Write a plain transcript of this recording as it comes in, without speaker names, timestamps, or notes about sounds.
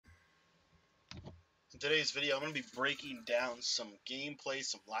today's video, I'm going to be breaking down some gameplay,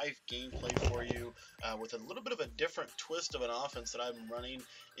 some live gameplay for you with a little bit of a different twist of an offense that I'm running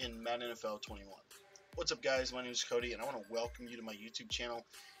in Madden NFL 21. What's up, guys? My name is Cody, and I want to welcome you to my YouTube channel.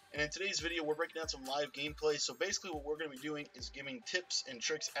 And in today's video, we're breaking down some live gameplay. So basically what we're going to be doing is giving tips and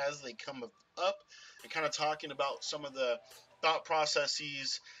tricks as they come up and kind of talking about some of the thought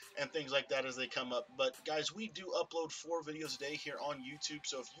processes and things like that as they come up. But guys, we do upload 4 videos a day here on YouTube.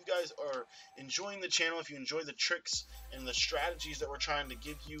 So if you guys are enjoying the channel, if you enjoy the tricks and the strategies that we're trying to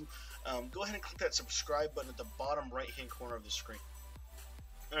give you, go ahead and click that subscribe button at the bottom right hand corner of the screen.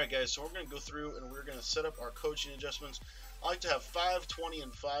 Alright guys, so we're going to go through and we're going to set up our coaching adjustments. I like to have 5, 20,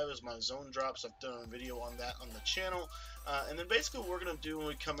 and 5 as my zone drops. I've done a video on that on the channel. And then basically what we're going to do when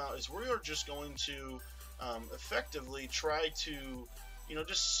we come out is we are just going to effectively try to,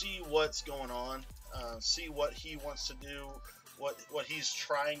 just see what's going on, see what he wants to do, what he's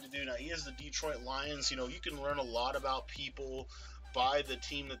trying to do. Now, he is the Detroit Lions. You can learn a lot about people by the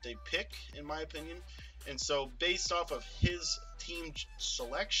team that they pick, in my opinion. And so based off of his team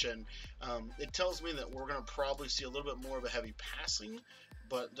selection, it tells me that we're going to probably see a little bit more of a heavy passing,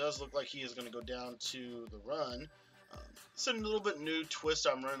 but it does look like he is going to go down to the run. It's a little bit new twist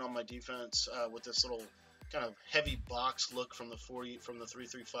I'm running on my defense with this little kind of heavy box look from the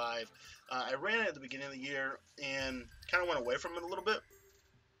 3-3-5. I ran it at the beginning of the year and kind of went away from it a little bit,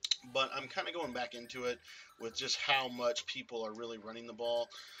 but I'm kind of going back into it with just how much people are really running the ball.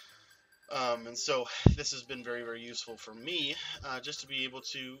 And so this has been very, very useful for me, just to be able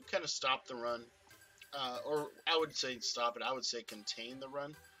to kind of stop the run, or I would say stop it. I would say contain the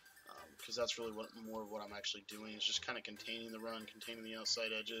run, because that's really more of what I'm actually doing, is just kind of containing the run, containing the outside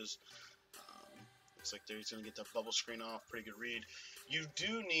edges. Looks like he's going to get that bubble screen off. Pretty good read. You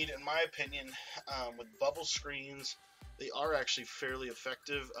do need, in my opinion, with bubble screens, they are actually fairly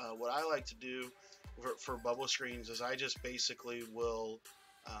effective. What I like to do for bubble screens is I just basically will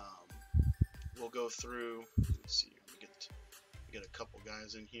go through. Let's see, we get a couple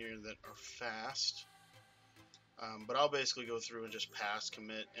guys in here that are fast, but I'll basically go through and just pass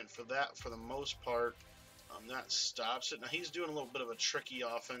commit, and for the most part, that stops it. Now he's doing a little bit of a tricky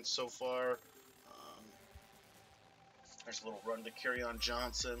offense so far. There's a little run to Kerryon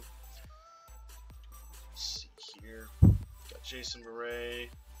Johnson. Let's see here, got Jason Beret.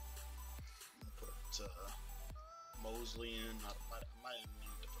 Put Mosley in. I might even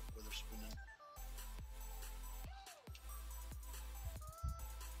need to put Witherspoon in.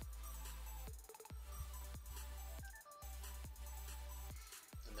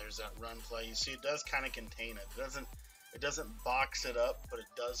 And there's that run play. You see, it does kind of contain it. It doesn't box it up, but it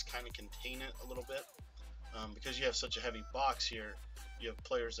does kind of contain it a little bit. Because you have such a heavy box here, you have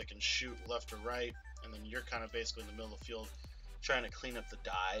players that can shoot left or right, and then you're kind of basically in the middle of the field trying to clean up the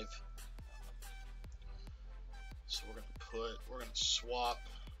dive. So we're gonna swap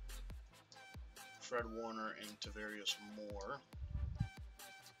Fred Warner into Tavarius Moore.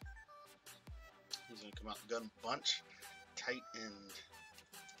 He's gonna come out gun bunch, tight end.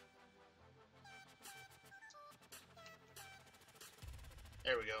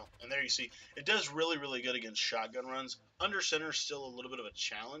 There we go. And there you see, it does really, really good against shotgun runs. Under center is still a little bit of a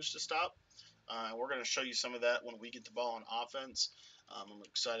challenge to stop. We're going to show you some of that when we get the ball on offense. I'm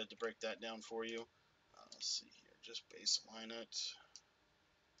excited to break that down for you. Let's see here, just baseline it.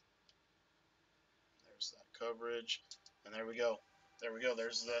 There's that coverage. And there we go. There we go.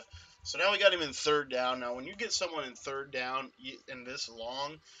 So now we got him in third down. Now when you get someone in third down and this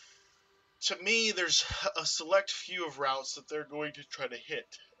long, to me, there's a select few of routes that they're going to try to hit.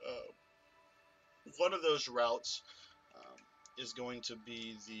 One of those routes is going to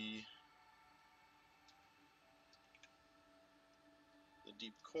be the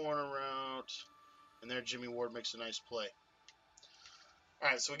deep corner route, and there Jimmy Ward makes a nice play. All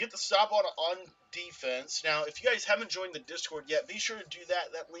right, so we get the stop on defense. Now, if you guys haven't joined the Discord yet, be sure to do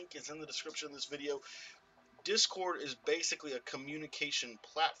that. That link is in the description of this video. Discord is basically a communication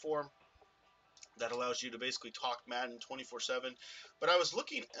platform that allows you to basically talk Madden 24/7. But I was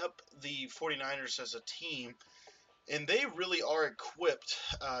looking up the 49ers as a team, and they really are equipped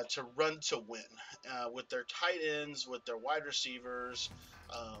to run to win with their tight ends, with their wide receivers,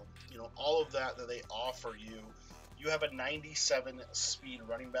 all of that they offer you. You have a 97 speed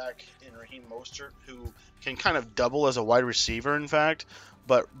running back in Raheem Mostert who can kind of double as a wide receiver, in fact.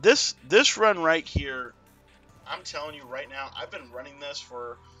 But this run right here, I'm telling you right now, I've been running this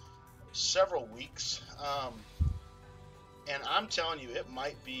for several weeks, and I'm telling you, it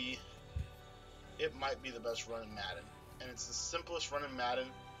might be the best run in Madden, and it's the simplest run in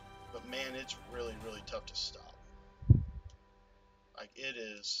Madden, but man, it's really, really tough to stop. Like, it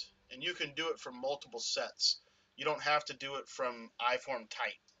is, and you can do it from multiple sets. You don't have to do it from iForm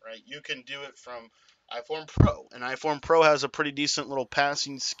tight, right? You can do it from iForm Pro, and iForm Pro has a pretty decent little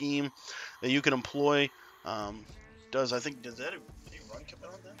passing scheme that you can employ. Does that any run come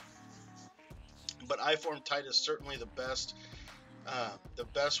out on that? But iForm tight is certainly the best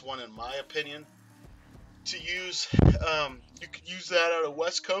one in my opinion to use. You could use that out of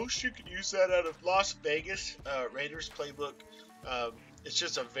West Coast. You could use that out of Las Vegas. Raiders playbook. It's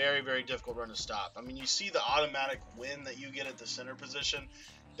just a very, very difficult run to stop. I mean, you see the automatic win that you get at the center position.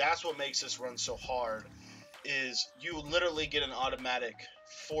 That's what makes this run so hard. Is you literally get an automatic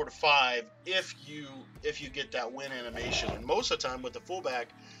 4 to 5 if you get that win animation. And most of the time with the fullback,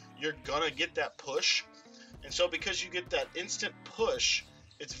 you're gonna get that push. And so because you get that instant push,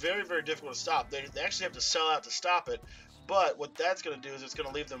 it's very, very difficult to stop. They actually have to sell out to stop it. But what that's going to do is it's going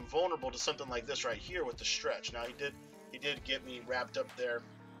to leave them vulnerable to something like this right here with the stretch. Now, he did get me wrapped up there.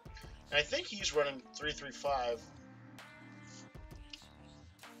 And I think he's running 3-3-5.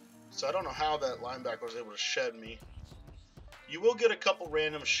 So I don't know how that linebacker was able to shed me. You will get a couple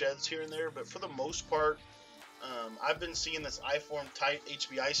random sheds here and there, but for the most part, I've been seeing this iForm tight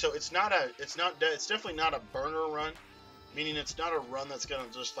HBI. So it's definitely not a burner run. Meaning it's not a run that's going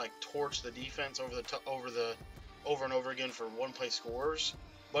to just like torch the defense over and over again for one-play scores,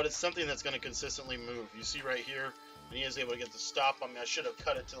 but it's something that's going to consistently move. You see right here, and he is able to get the stop. I mean, I should have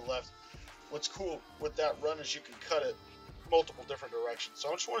cut it to the left. What's cool with that run is you can cut it multiple different directions. So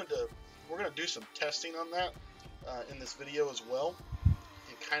I just we're going to do some testing on that in this video as well,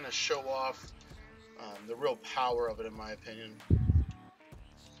 and kind of show off the real power of it, in my opinion.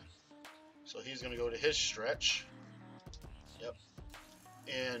 So he's going to go to his stretch. Yep.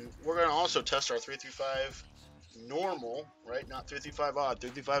 And we're going to also test our 3-3-5 normal, right? Not 3-3-5 odd,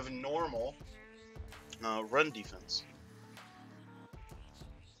 3-3-5 normal run defense.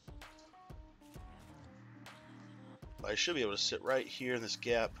 But I should be able to sit right here in this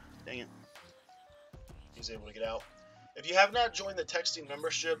gap. Dang it. He's able to get out. If you have not joined the texting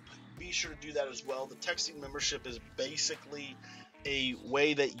membership, be sure to do that as well. The texting membership is basically a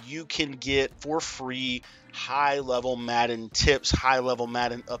way that you can get for free high-level Madden tips, high-level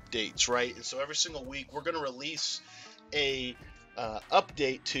Madden updates, right? And so every single week we're going to release a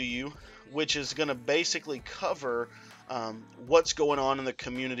update to you, which is going to basically cover what's going on in the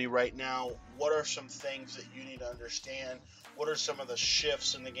community right now. What are some things that you need to understand? What are some of the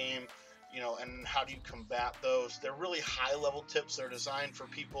shifts in the game? And how do you combat those? They're really high-level tips. They're designed for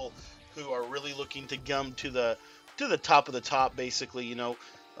people who are really looking to come to the top of the top, basically.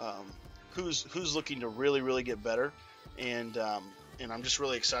 Who's looking to really get better, and I'm just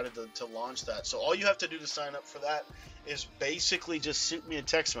really excited to launch that. So all you have to do to sign up for that is basically just shoot me a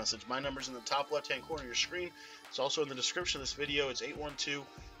text message. My number's in the top left-hand corner of your screen. It's also in the description of this video. It's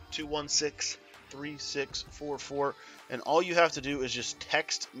 812-216-3644, and all you have to do is just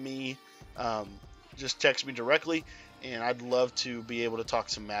text me. Just text me directly, and I'd love to be able to talk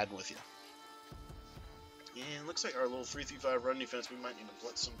some Madden with you. And looks like our little 3-3-5 run defense, we might need to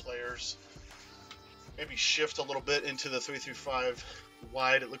blitz some players. Maybe shift a little bit into the 3-3-5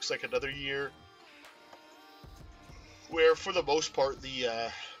 wide. It looks like another year where, for the most part, the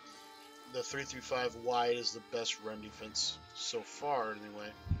 3-3-5 wide is the best run defense so far,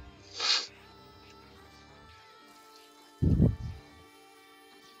 anyway.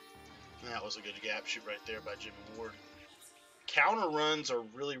 That was a good gap shoot right there by Jimmy Ward. Counter runs are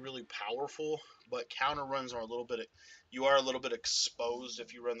really powerful, but counter runs are you are a little bit exposed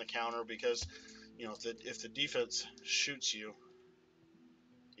if you run the counter, because if the defense shoots you,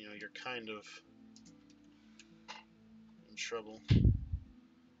 you're kind of in trouble.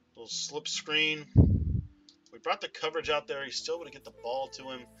 Little slip screen. We brought the coverage out there. He's still able to get the ball to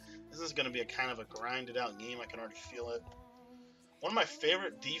him. This is going to be a kind of a grinded out game. I can already feel it. One of my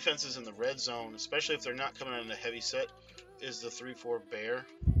favorite defenses in the red zone, especially if they're not coming out in a heavy set, is the 3-4 bear.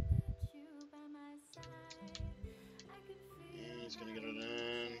 And he's going to get it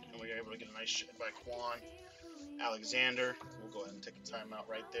in. And we're able to get a nice shot by Quan Alexander. We'll go ahead and take a timeout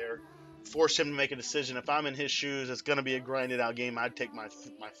right there. Force him to make a decision. If I'm in his shoes, it's going to be a grinded out game. I'd take my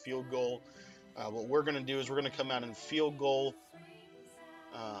field goal. What we're going to do is we're going to come out and field goal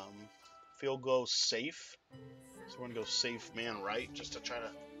safe. So we're going to go safe man right, just to try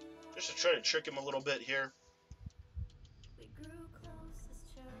to trick him a little bit here,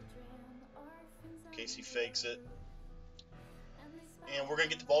 in case he fakes it. And we're going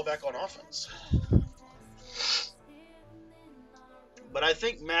to get the ball back on offense. But I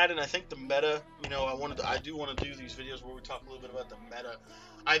think Madden, the meta, I do want to do these videos where we talk a little bit about the meta.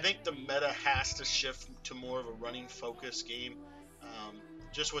 I think the meta has to shift to more of a running focus game.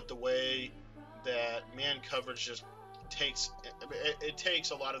 just with the way that man coverage just takes it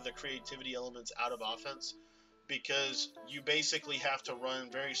takes a lot of the creativity elements out of offense, because you basically have to run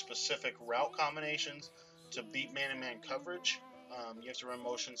very specific route combinations to beat man-to-man coverage. You have to run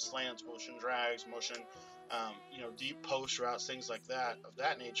motion slants, motion drags, motion, deep post routes, things like that of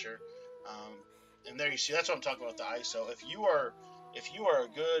that nature. Um, and there you see, that's what I'm talking about, the ISO. If you are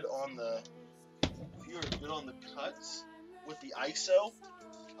good on the if you are good on the cuts with the ISO,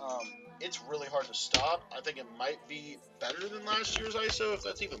 um, it's really hard to stop. I think it might be better than last year's ISO, if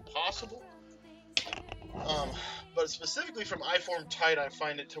that's even possible. Um, but specifically from I-form tight, I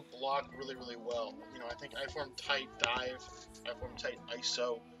find it to block really, really well. I think I-form tight dive, I-form tight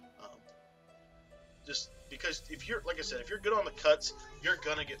ISO, just because if you're, like I said, if you're good on the cuts, you're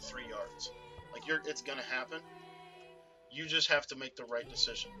gonna get 3 yards. It's gonna happen. You just have to make the right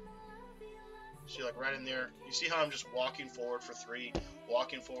decision. See, like right in there, you see how I'm just walking forward for 3,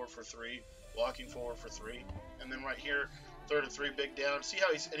 walking forward for 3, walking forward for 3, and then right here, 3rd and 3, big down. See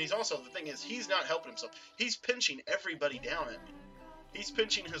how he's also, the thing is, he's not helping himself. He's pinching everybody down at me. He's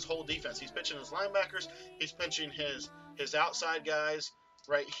pinching his whole defense. He's pinching his linebackers. He's pinching his outside guys.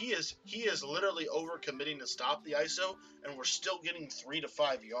 Right? He is literally overcommitting to stop the ISO, and we're still getting 3 to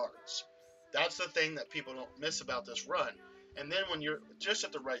 5 yards. That's the thing that people don't miss about this run. And then when you're just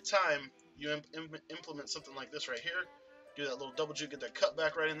at the right time, you implement something like this right here. Do that little double juke, get that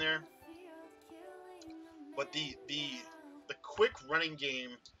cutback right in there. But the quick running game,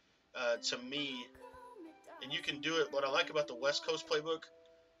 to me, and you can do it. What I like about the West Coast playbook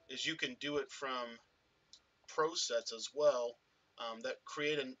is you can do it from pro sets as well, that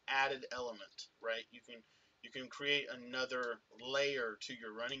create an added element, right? You can create another layer to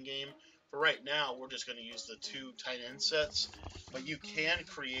your running game. For right now, we're just going to use the 2 tight end sets, but you can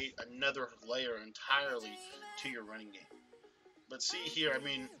create another layer entirely to your running game. But see here, I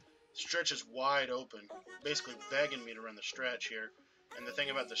mean, stretch is wide open, basically begging me to run the stretch here. And the thing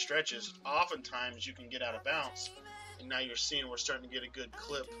about the stretch is, oftentimes you can get out of bounds, and now you're seeing we're starting to get a good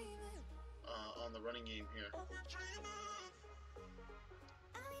clip on the running game here.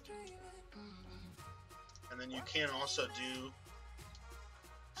 And then you can also do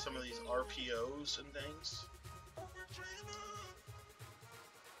some of these RPOs and things.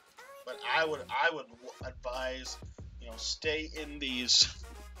 But I would advise, stay in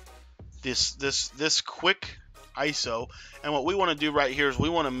this quick ISO. And what we want to do right here is we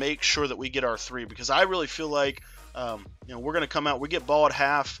want to make sure that we get our 3, because I really feel like we're going to come out. We get ball at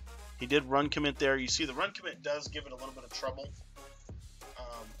half. He did run commit there. You see the run commit does give it a little bit of trouble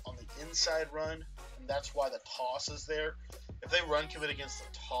on the inside run, and that's why the toss is there. If they run commit against the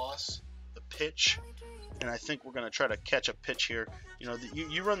toss, the pitch, and I think we're going to try to catch a pitch here.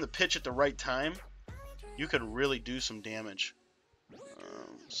 You run the pitch at the right time, you could really do some damage.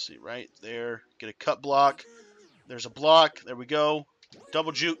 Let's see, right there. Get a cut block. There's a block. There we go.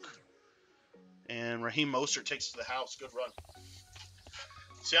 Double juke. And Raheem Mostert takes it to the house. Good run.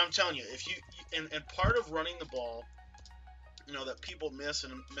 See, I'm telling you, if you and part of running the ball, that people miss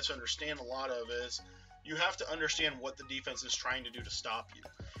and misunderstand a lot of is you have to understand what the defense is trying to do to stop you.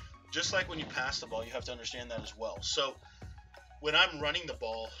 Just like when you pass the ball, you have to understand that as well. So when I'm running the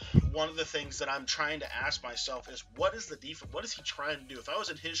ball, one of the things that I'm trying to ask myself is, what is the defense? What is he trying to do? If I was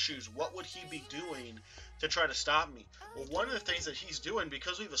in his shoes, what would he be doing to try to stop me? Well, one of the things that he's doing,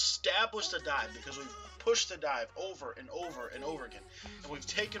 because we've established a dive, because we've pushed the dive over and over and over again, and we've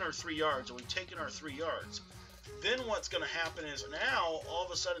taken our 3 yards, and we've taken our 3 yards, then what's going to happen is now, all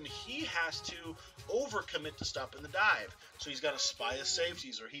of a sudden, he has to overcommit to stopping the dive. So he's got to spy his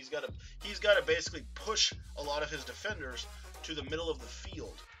safeties, or he's got to basically push a lot of his defenders to the middle of the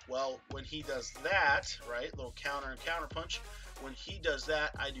field. Well, when he does that, right, little counter and counter punch, when he does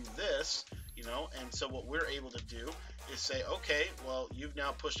that, I do this, and so what we're able to do is say, okay, well, you've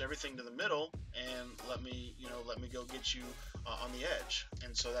now pushed everything to the middle, and let me go get you on the edge.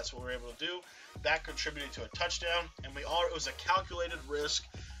 And so that's what we're able to do. That contributed to a touchdown, and it was a calculated risk,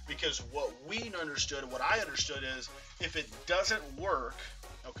 because what I understood is, if it doesn't work,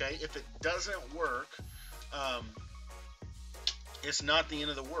 it's not the end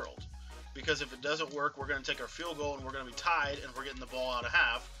of the world. Because if it doesn't work, we're going to take our field goal, and we're going to be tied, and we're getting the ball out of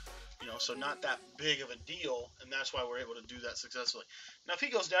half. So not that big of a deal, and that's why we're able to do that successfully. Now, if he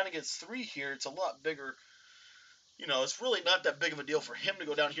goes down and gets 3 here, it's a lot bigger. It's really not that big of a deal for him to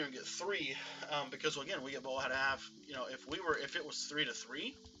go down here and get 3, because, again, we get ball out of half. If it was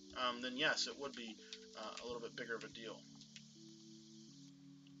 3-3, then yes, it would be a little bit bigger of a deal.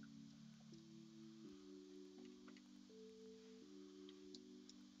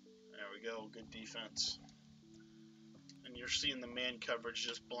 There we go, good defense. And you're seeing the man coverage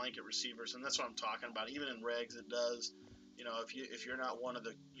just blanket receivers, and that's what I'm talking about. Even in regs, it does. You know, if you're not one of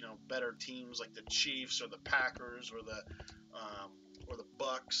the better teams like the Chiefs or the Packers or the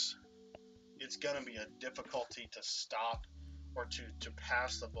Bucks, it's gonna be a difficulty to stop or to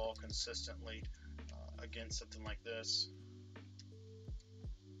pass the ball consistently against something like this.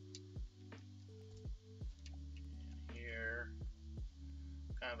 Here,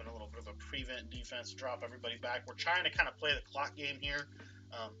 kind of in a little bit of a prevent defense, drop everybody back. We're trying to kind of play the clock game here.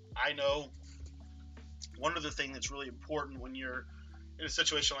 I know one other thing that's really important when you're in a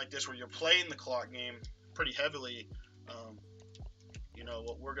situation like this where you're playing the clock game pretty heavily,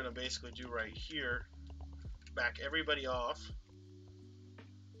 what we're going to basically do right here, back everybody off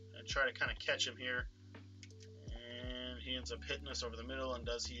and try to kind of catch him here. And he ends up hitting us over the middle, and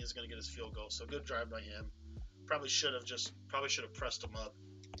he is going to get his field goal. So good drive by him. Probably should have pressed him up.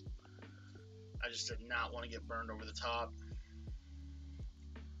 I just did not want to get burned over the top.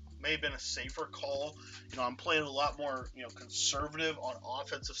 May have been a safer call. I'm playing a lot more, conservative on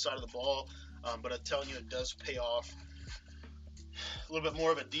offensive side of the ball, but I'm telling you, it does pay off. A little bit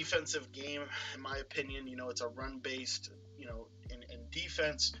more of a defensive game, in my opinion. It's a run-based, in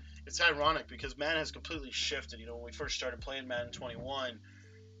defense. It's ironic because Madden has completely shifted. When we first started playing Madden 21,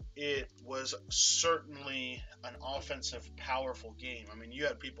 it was certainly an offensive, powerful game. I mean, you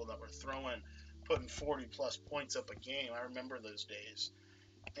had people that were putting 40-plus points up a game. I remember those days.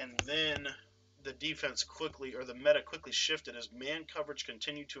 And then the defense the meta quickly shifted as man coverage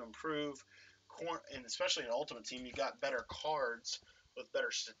continued to improve, and especially in Ultimate Team, you got better cards with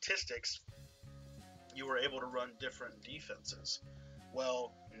better statistics. You were able to run different defenses.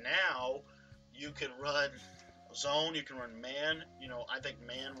 Well, now you can run zone, you can run man. I think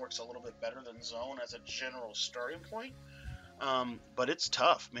man works a little bit better than zone as a general starting point. But it's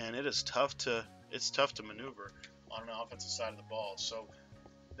tough, man. It's tough to maneuver on an offensive side of the ball. So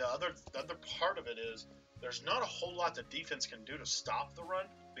the other part of it is there's not a whole lot the defense can do to stop the run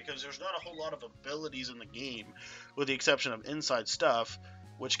because there's not a whole lot of abilities in the game, with the exception of inside stuff,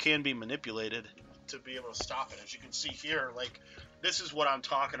 which can be manipulated to be able to stop it. As you can see here, this is what I'm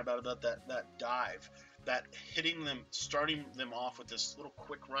talking about that dive, that hitting them, starting them off with this little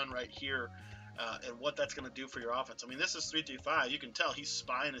quick run right here, and what that's going to do for your offense. I mean, this is 3-3-5. You can tell he's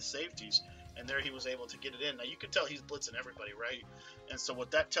spying his safeties, and there he was able to get it in. Now, you can tell he's blitzing everybody, right? And so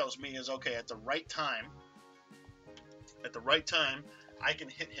what that tells me is, okay, at the right time, I can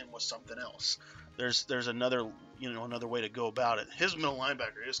hit him with something else. There's another way to go about it. His middle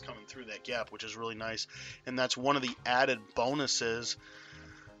linebacker is coming through that gap, which is really nice, and that's one of the added bonuses,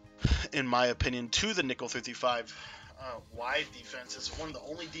 in my opinion, to the nickel 3-5 wide defense. It's one of the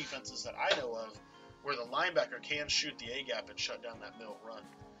only defenses that I know of where the linebacker can shoot the A gap and shut down that middle run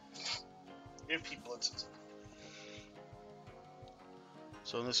if he blitzes.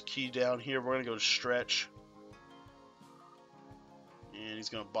 So in this key down here, we're going to go to stretch, and he's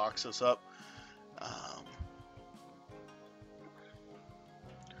going to box us up.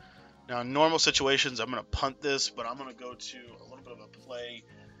 Now, in normal situations, I'm going to punt this, but I'm going to go to a little bit of a play,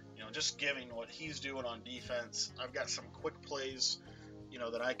 just giving what he's doing on defense. I've got some quick plays,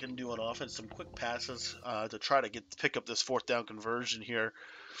 that I can do on offense, some quick passes to try to pick up this fourth down conversion here.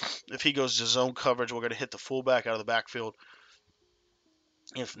 If he goes to zone coverage, we're going to hit the fullback out of the backfield.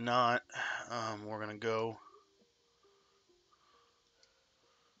 If not, we're going to go.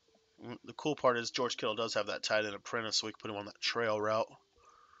 The cool part is George Kittle does have that tight end apprentice, so we can put him on that trail route.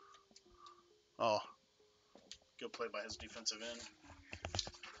 Oh, good play by his defensive end.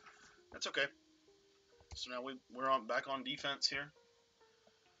 That's okay. So now we're back on defense here.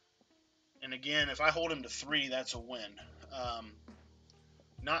 And again, if I hold him to 3, that's a win.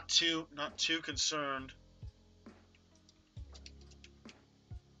 Not too concerned.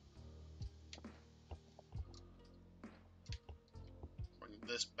 Bring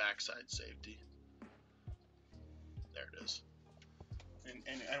this backside safety. There it is.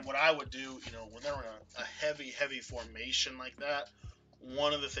 And what I would do, when they're in a heavy formation like that,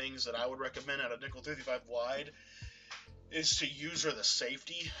 one of the things that I would recommend out of nickel 3-5 wide is to use her the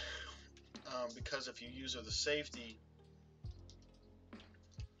safety, because if you use her the safety,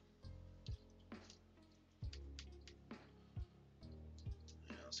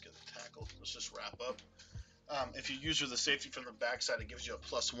 let's get the tackle. Let's just wrap up. If you use her the safety from the backside, it gives you a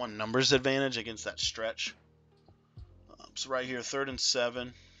 +1 numbers advantage against that stretch. So right here, 3rd and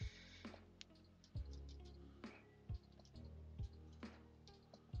 7.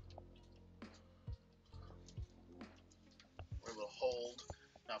 We're able to hold.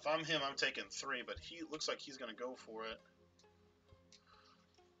 Now, if I'm him, I'm taking 3, but he looks like he's going to go for it.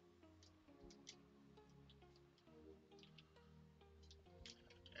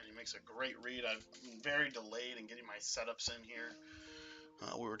 makes a great read. I'm very delayed in getting my setups in here.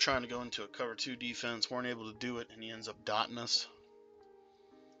 We were trying to go into a cover 2 defense, weren't able to do it, and he ends up dotting us.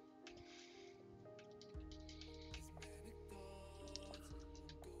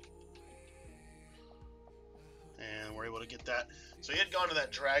 And we're able to get that. So he had gone to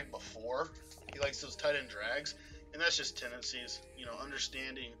that drag before. He likes those tight end drags, and that's just tendencies, you know,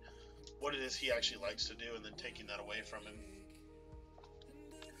 understanding what it is he actually likes to do and then taking that away from him.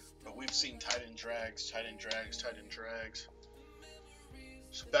 But we've seen tight end drags, tight end drags, tight end drags.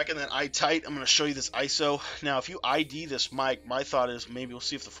 So back in that eye tight, I'm going to show you this ISO. Now, if you ID this Mike, my thought is maybe we'll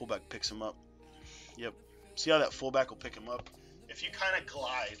see if the fullback picks him up. Yep. See how that fullback will pick him up? If you kind of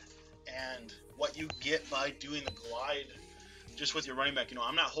glide, and what you get by doing the glide just with your running back, you know,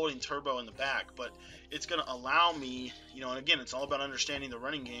 I'm not holding turbo in the back, but it's going to allow me, you know, and again, it's all about understanding the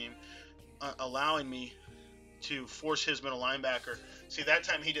running game, allowing me to force his middle linebacker. See, that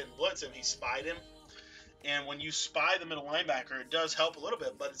time he didn't blitz him, he spied him. And when you spy the middle linebacker, it does help a little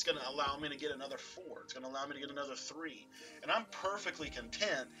bit, but it's going to allow me to get another 4. It's going to allow me to get another 3. And I'm perfectly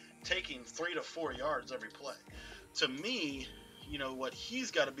content taking 3 to 4 yards every play. To me, you know, what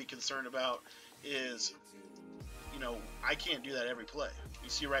he's got to be concerned about is, you know, I can't do that every play. You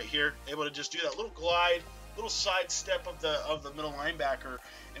see right here, able to just do that little glide, little side step of the middle linebacker,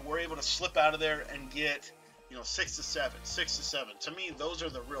 and we're able to slip out of there and get, you know, 6 to 7, 6 to 7. To me, those are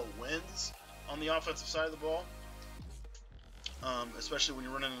the real wins on the offensive side of the ball, especially when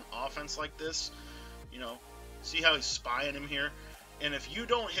you're running an offense like this. You know, see how he's spying him here. And if you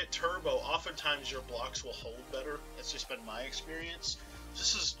don't hit turbo, oftentimes your blocks will hold better. It's just been my experience.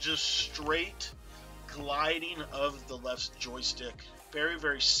 This is just straight gliding of the left joystick. Very,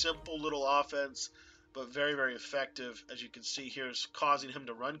 very simple little offense, but very, very effective. As you can see here, is causing him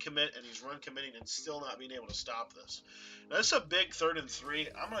to run commit, and he's run committing and still not being able to stop this. Now, this is a big 3rd and 3.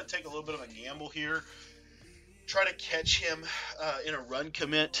 I'm going to take a little bit of a gamble here. Try to catch him in a run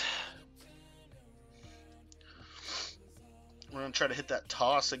commit. We're going to try to hit that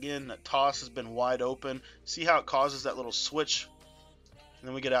toss again. That toss has been wide open. See how it causes that little switch? And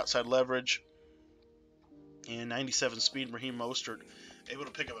then we get outside leverage. And 97 speed, Raheem Mostert able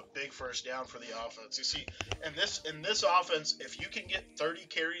to pick up a big first down for the offense. You see, in this offense, if you can get 30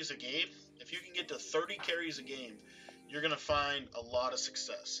 carries a game, if you can get to 30 carries a game, you're going to find a lot of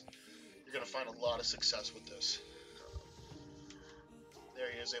success. You're going to find a lot of success with this.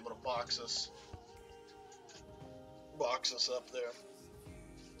 There he is, able to box us up there.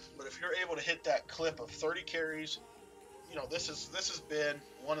 But if you're able to hit that clip of 30 carries, you know, this has been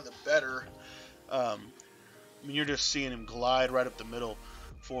one of the better. I mean, you're just seeing him glide right up the middle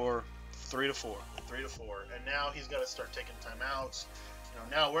for 3 to 4, and now he's got to start taking timeouts. You know,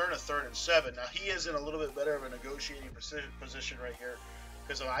 now we're in a 3rd and 7. Now he is in a little bit better of a negotiating position right here,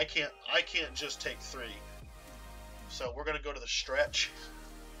 because I can't just take 3. So we're going to go to the stretch.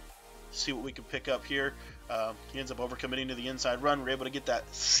 See what we can pick up here. He ends up overcommitting to the inside run. We're able to get that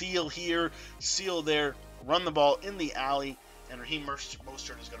seal here, seal there, run the ball in the alley, and Raheem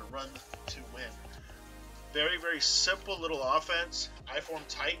Mostert is going to run to win. Very, very simple little offense. I formed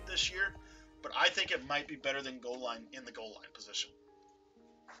tight this year, but I think it might be better than goal line in the goal line position,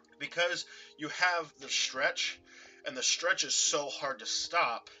 because you have the stretch, and the stretch is so hard to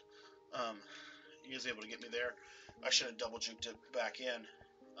stop. He is able to get me there. I should have double juked it back in.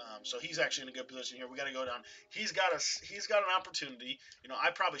 So he's actually in a good position here. We got to go down. He's got an opportunity. You know,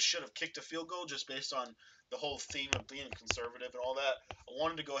 I probably should have kicked a field goal just based on the whole theme of being conservative and all that. I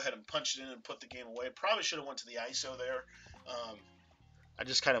wanted to go ahead and punch it in and put the game away. Probably should have went to the ISO there. I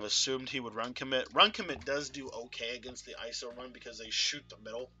just kind of assumed he would run commit. Run commit does do okay against the ISO run because they shoot the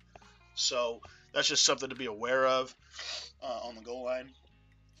middle. So that's just something to be aware of on the goal line.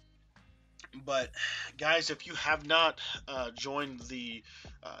 But guys, if you have not joined the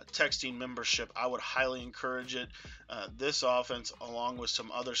texting membership, I would highly encourage it. This offense, along with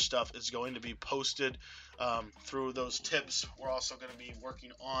some other stuff, is going to be posted through those tips. We're also going to be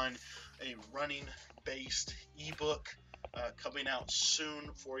working on a running based ebook coming out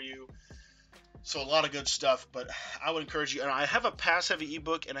soon for you. So a lot of good stuff, but I would encourage you. And I have a pass-heavy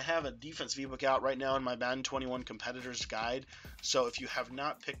ebook, and I have a defensive ebook out right now in my Madden 21 Competitors Guide. So if you have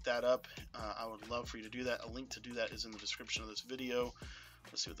not picked that up, I would love for you to do that. A link to do that is in the description of this video.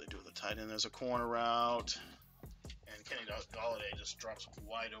 Let's see what they do with the tight end. There's a corner route, and Kenny Golladay just drops a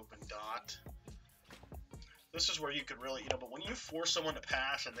wide open dot. This is where you could really, but when you force someone to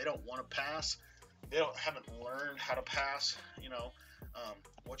pass and they don't want to pass, haven't learned how to pass,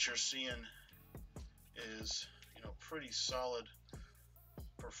 what you're seeing is, pretty solid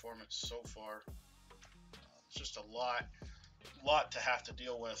performance so far. It's just a lot lot to have to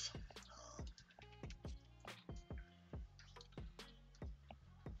deal with.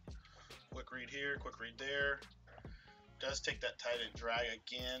 Quick read here, quick read there. Does take that tight end drag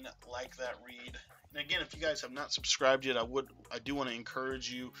again, like that read. And again, if you guys have not subscribed yet, I do want to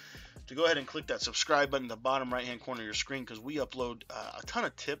encourage you to go ahead and click that subscribe button in the bottom right hand corner of your screen, because we upload a ton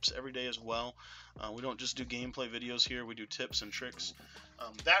of tips every day as well. We don't just do gameplay videos here, we do tips and tricks.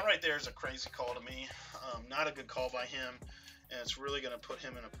 That right there is a crazy call to me. Not a good call by him, and it's really going to put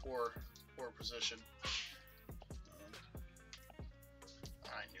him in a poor position.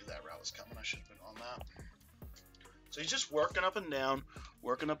 I knew that route was coming. I should have been on that. So he's just working up and down,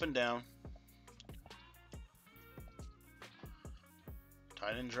 working up and down.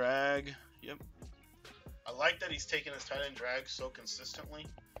 Tight end drag. Yep. I like that he's taking his tight end drag so consistently.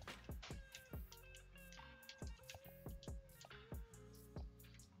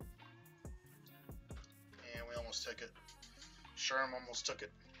 And we almost took it. Sherm almost took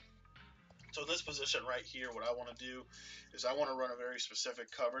it. So this position right here, what I want to do is I want to run a very specific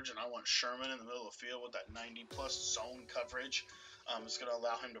coverage, and I want Sherman in the middle of the field with that 90-plus zone coverage. It's going to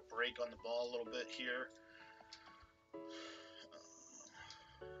allow him to break on the ball a little bit here.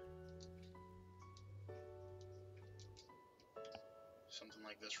 Something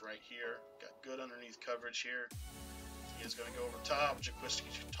like this right here. Got good underneath coverage here. He is going to go over top. Jaquiski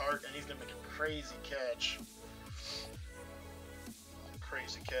Tart, and he's going to make a crazy catch.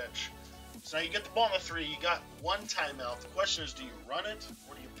 Crazy catch. So now you get the ball on the 3. You got one timeout. The question is, do you run it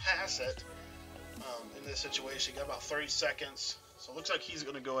or do you pass it? In this situation, you got about 30 seconds. So it looks like he's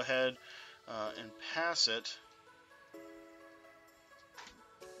going to go ahead and pass it.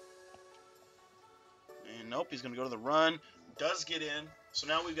 And nope, he's going to go to the run. Does get in. So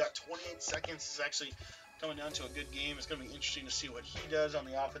now we've got 28 seconds. It's actually coming down to a good game. It's going to be interesting to see what he does on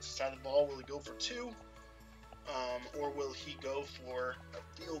the offensive side of the ball. Will he go for 2? Or will he go for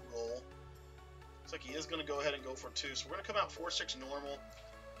a field goal? Looks like he is going to go ahead and go for 2. So we're going to come out 4-6 normal.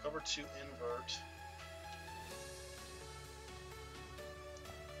 Cover 2 invert.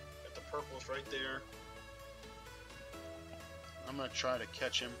 Got the purples right there. I'm going to try to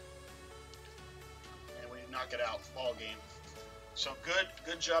catch him. And we knock it out. Ball game. So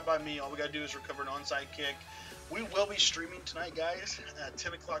good job by me. All we got to do is recover an onside kick. We will be streaming tonight, guys, at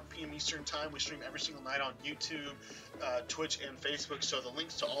 10 o'clock p.m. Eastern Time. We stream every single night on YouTube, Twitch, and Facebook, so the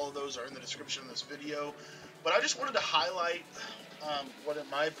links to all of those are in the description of this video. But I just wanted to highlight what, in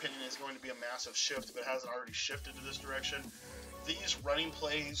my opinion, is going to be a massive shift if it hasn't already shifted to this direction. These running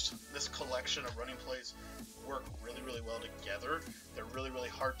plays, this collection of running plays, work really, really well together. They're really, really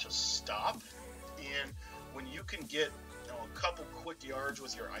hard to stop. And when you can get a couple quick yards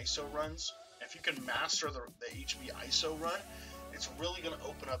with your ISO runs, if you can master the HB ISO run, it's really going to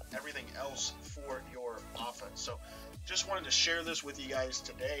open up everything else for your offense. So just wanted to share this with you guys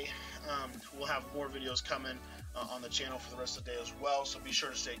today. We'll have more videos coming on the channel for the rest of the day as well, so be sure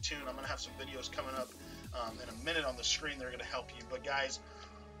to stay tuned. I'm going to have some videos coming up in a minute on the screen that are going to help you. But guys,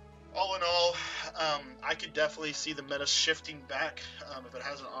 all in all, I could definitely see the meta shifting back if it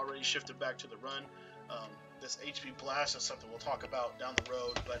hasn't already shifted back to the run. This HB Blast is something we'll talk about down the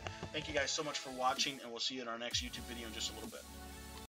road. But thank you guys so much for watching, and we'll see you in our next YouTube video in just a little bit.